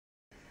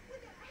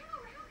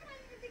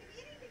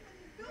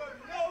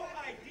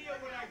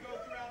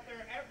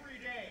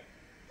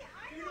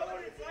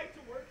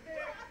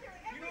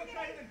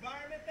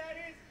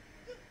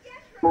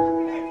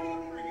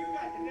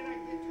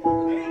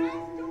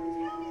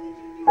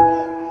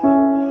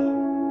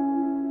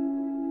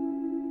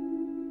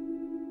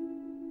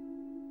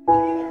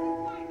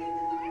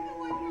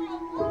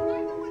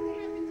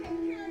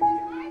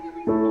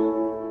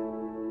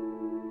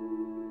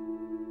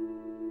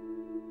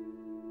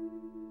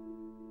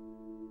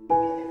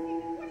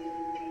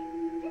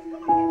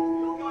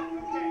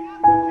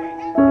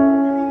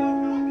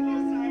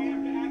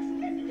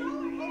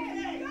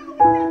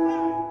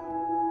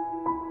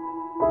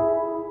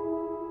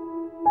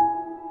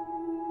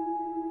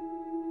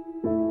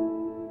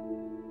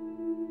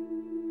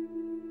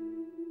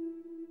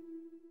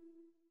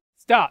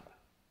Stop.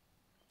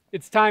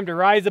 It's time to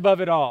rise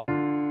above it all.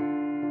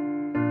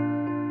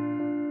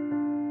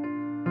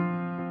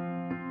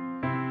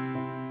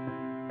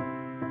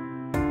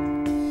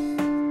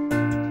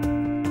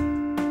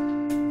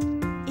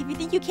 If you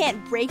think you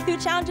can't break through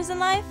challenges in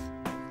life,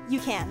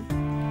 you can.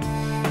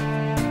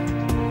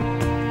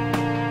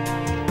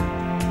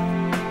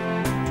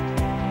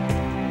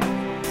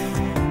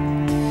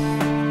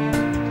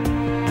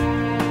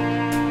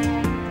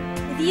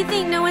 If you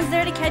think no one's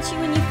there to catch you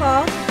when you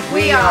fall,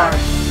 we are.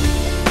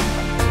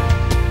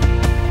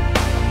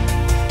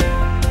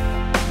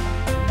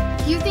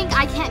 If you think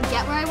I can't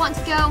get where I want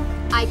to go,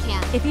 I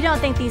can. If you don't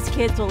think these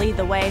kids will lead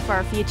the way for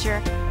our future,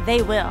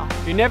 they will.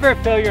 You're never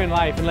a failure in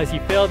life unless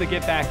you fail to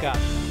get back up.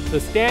 So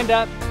stand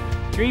up,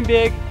 dream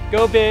big,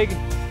 go big,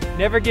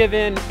 never give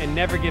in, and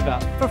never give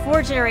up. For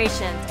 4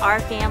 generations, our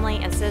family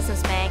and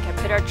Citizens Bank have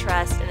put our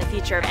trust in the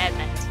future of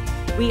Edmond.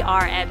 We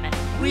are Edmond.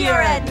 We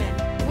are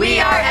Edmond. We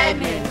are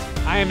Edmond.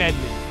 I am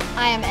Edmond.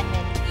 I am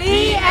Edmond.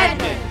 Be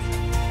Edmond.